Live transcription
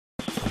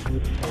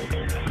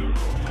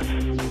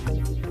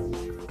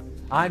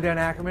I'm Dan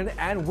Ackerman,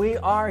 and we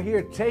are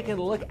here taking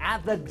a look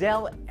at the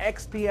Dell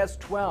XPS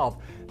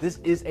 12. This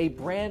is a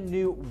brand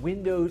new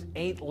Windows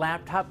 8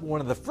 laptop,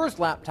 one of the first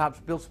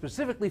laptops built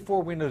specifically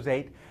for Windows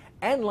 8.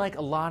 And like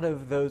a lot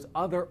of those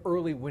other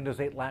early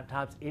Windows 8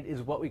 laptops, it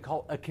is what we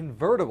call a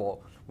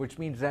convertible, which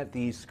means that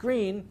the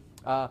screen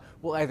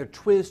will either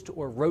twist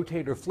or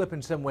rotate or flip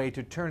in some way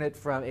to turn it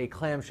from a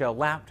clamshell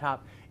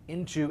laptop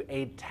into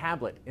a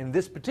tablet. In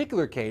this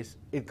particular case,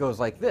 it goes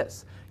like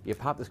this. You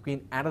pop the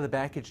screen out of the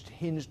back, it's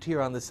hinged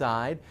here on the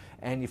side,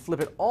 and you flip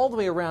it all the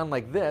way around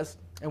like this.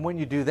 And when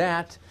you do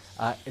that,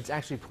 it's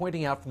actually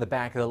pointing out from the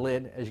back of the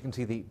lid. As you can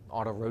see, the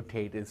auto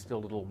rotate is still a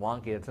little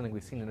wonky. It's something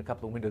we've seen in a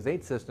couple of Windows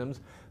 8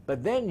 systems.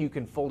 But then you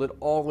can fold it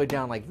all the way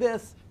down like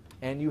this,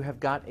 and you have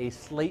got a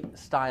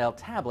slate-style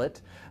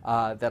tablet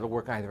that'll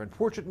work either in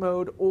portrait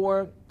mode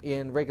or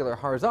in regular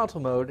horizontal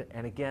mode.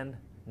 And again,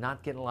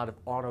 not getting a lot of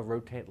auto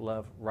rotate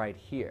love right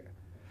here.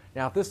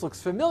 Now, if this looks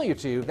familiar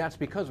to you, that's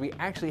because we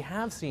actually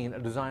have seen a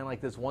design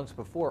like this once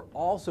before,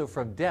 also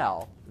from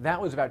Dell.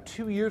 That was about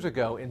 2 years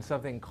ago in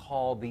something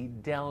called the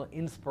Dell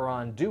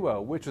Inspiron Duo,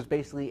 which was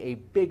basically a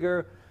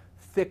bigger,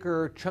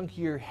 thicker,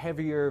 chunkier,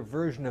 heavier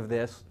version of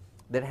this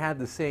that had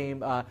the same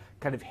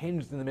kind of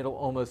hinged in the middle,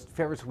 almost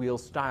Ferris wheel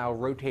style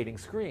rotating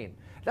screen.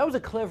 That was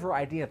a clever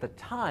idea at the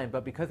time,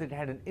 but because it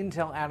had an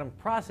Intel Atom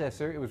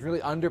processor, it was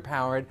really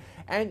underpowered,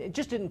 and it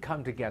just didn't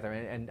come together,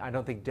 and I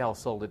don't think Dell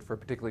sold it for a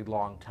particularly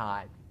long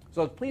time.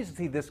 So I was pleased to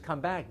see this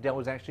come back. Dell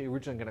was actually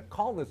originally going to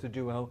call this a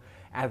Duo.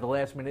 At the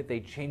last minute, they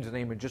changed the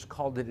name and just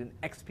called it an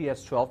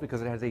XPS 12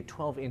 because it has a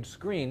 12-inch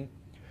screen.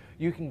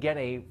 You can get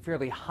a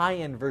fairly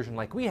high-end version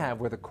like we have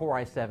with a Core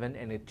i7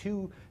 and a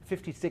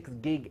 256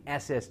 gig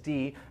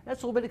SSD.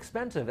 That's a little bit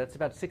expensive. That's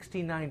about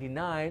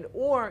 $16.99.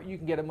 Or you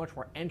can get a much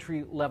more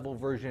entry-level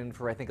version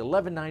for, I think,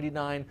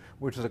 $11.99,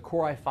 which is a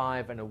Core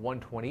i5 and a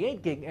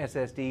 128 gig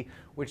SSD,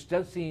 which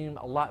does seem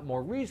a lot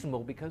more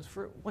reasonable because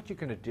for what you're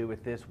going to do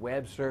with this,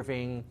 web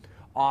surfing,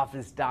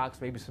 office docs,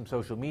 maybe some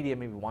social media,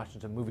 maybe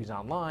watching some movies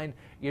online,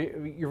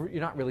 you're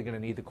not really going to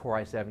need the Core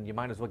i7. You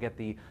might as well get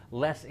the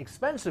less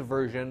expensive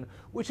version,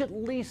 which at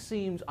least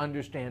seems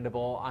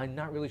understandable. I'm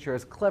not really sure,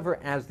 as clever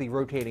as the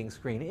rotating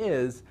screen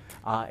is,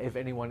 if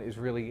anyone is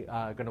really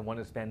going to want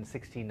to spend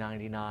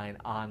 $16.99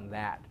 on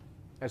that.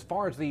 As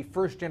far as the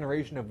first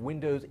generation of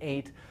Windows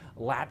 8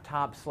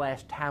 laptop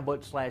slash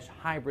tablet slash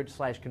hybrid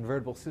slash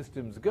convertible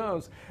systems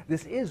goes,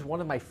 this is one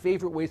of my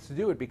favorite ways to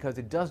do it because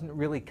it doesn't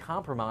really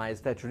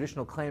compromise that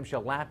traditional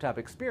clamshell laptop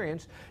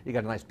experience. You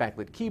got a nice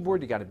backlit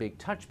keyboard, you got a big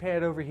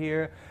touchpad over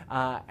here,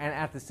 and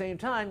at the same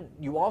time,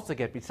 you also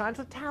get, besides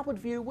the tablet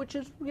view, which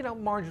is,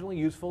 marginally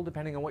useful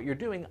depending on what you're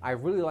doing, I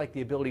really like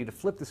the ability to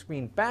flip the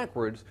screen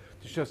backwards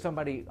to show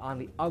somebody on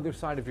the other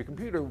side of your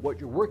computer what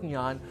you're working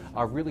on.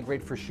 Really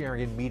great for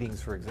sharing in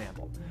meetings, for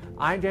example.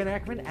 I'm Dan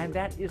Ackerman, and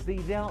that is the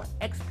Dell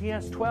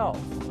XPS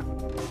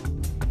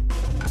 12.